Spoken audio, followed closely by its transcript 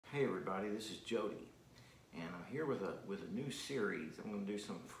Hey everybody, this is Jody, and I'm here with a new series. I'm going to do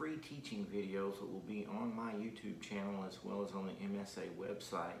some free teaching videos that will be on my YouTube channel as well as on the MSA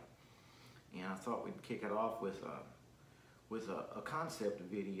website. And I thought we'd kick it off with a concept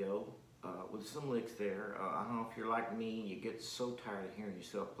video with some licks there. I don't know if you're like me, you get so tired of hearing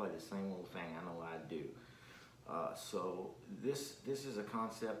yourself play the same little thing. I know I do. So this is a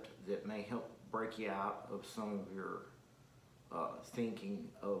concept that may help break you out of some of your thinking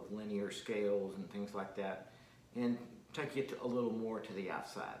of linear scales and things like that, and take you a little more to the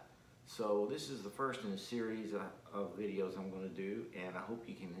outside. So this is the first in a series of videos I'm going to do, and I hope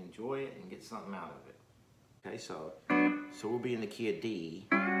you can enjoy it and get something out of it. Okay, so we'll be in the key of D.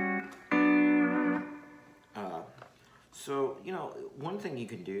 So you know, one thing you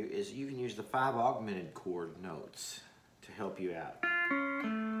can do is you can use the 5 augmented chord notes to help you out.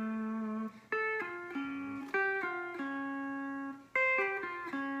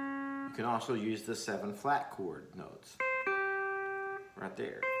 You can also use the 7 flat chord notes right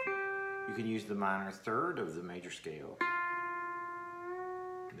there. You can use the minor third of the major scale.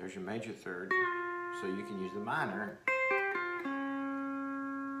 There's your major third. So you can use the minor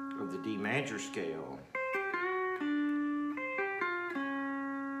of the D major scale.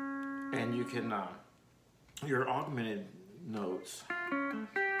 And you can, your augmented notes,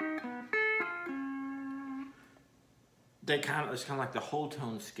 it's kind of like the whole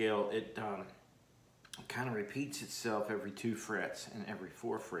tone scale. It kind of repeats itself every 2 frets and every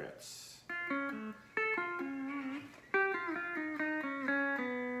 4 frets.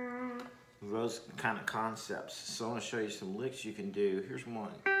 Those kind of concepts. So I want to show you some licks you can do. Here's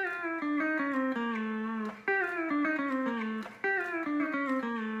one.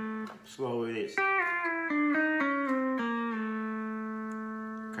 Slow it is.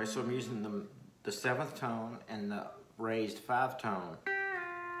 Okay, so I'm using the 7th tone and the raised 5 tone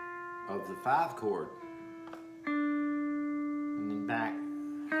of the 5 chord, and then back,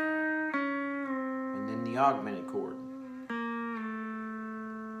 and then the augmented chord,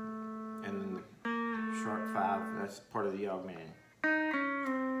 and then the sharp 5, that's part of the augmented.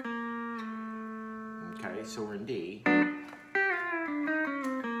 Okay, so we're in D.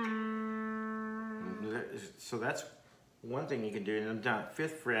 So that's one thing you can do. And I'm down at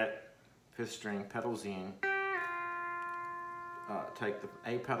 5th fret, 5th string, pedals in. Take the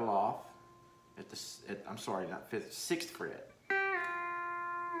A pedal off I'm sorry, not 5th, 6th fret.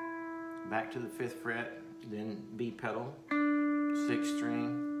 Back to the 5th fret, then B pedal, 6th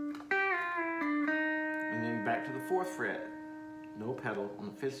string, and then back to the 4th fret. No pedal on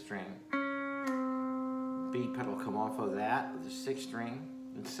the 5th string. B pedal come off of that, the 6th string,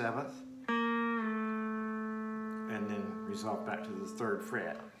 and 7th, and then resolve back to the 3rd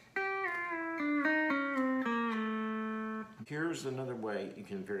fret. Here's another way you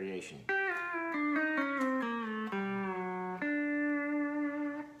can variation.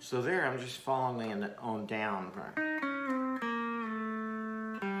 So there, I'm just following on down.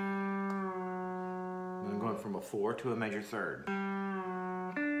 I'm going from a 4 to a major 3rd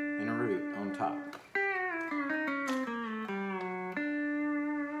in a root on top.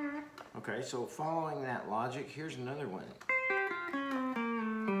 Okay, so following that logic, here's another one.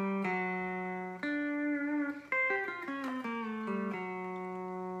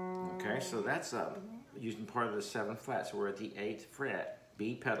 Okay, so that's using part of the 7th flat. So we're at the 8th fret,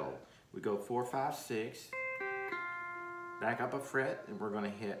 B pedal. We go 4, 5, 6, back up a fret, and we're going to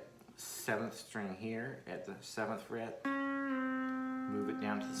hit 7th string here at the 7th fret. Move it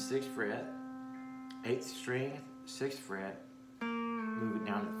down to the 6th fret, 8th string, 6th fret. Move it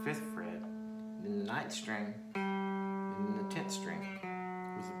down to the 5th fret, then the 9th string, and then the 10th string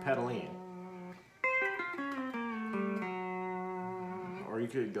with the pedal in. Or you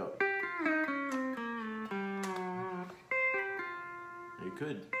could go. You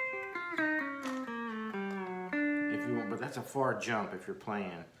could. If you want, but that's a far jump if you're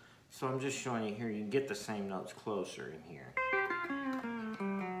playing. So I'm just showing you here, you can get the same notes closer in here.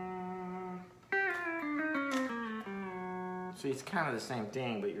 So it's kind of the same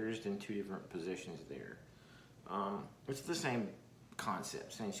thing, but you're just in 2 different positions there. It's the same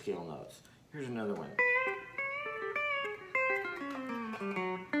concept, same scale notes. Here's another one.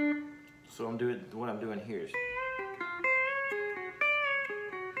 So what I'm doing here is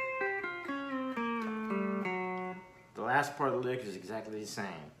the last part of the lick is exactly the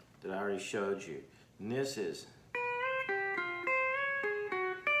same that I already showed you. And this is,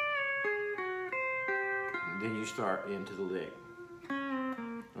 and then you start into the lick.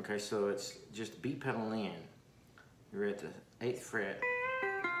 Okay, so it's just B pedal in. You're at the 8th fret,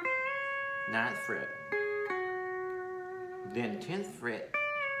 9th fret, then 10th fret,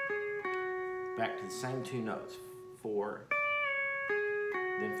 back to the same two notes. 4,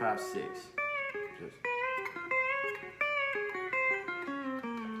 then 5, 6. Just.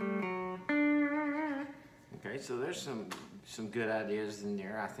 Okay, so there's some good ideas in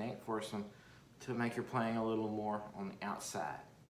there, I think, for to make your playing a little more on the outside.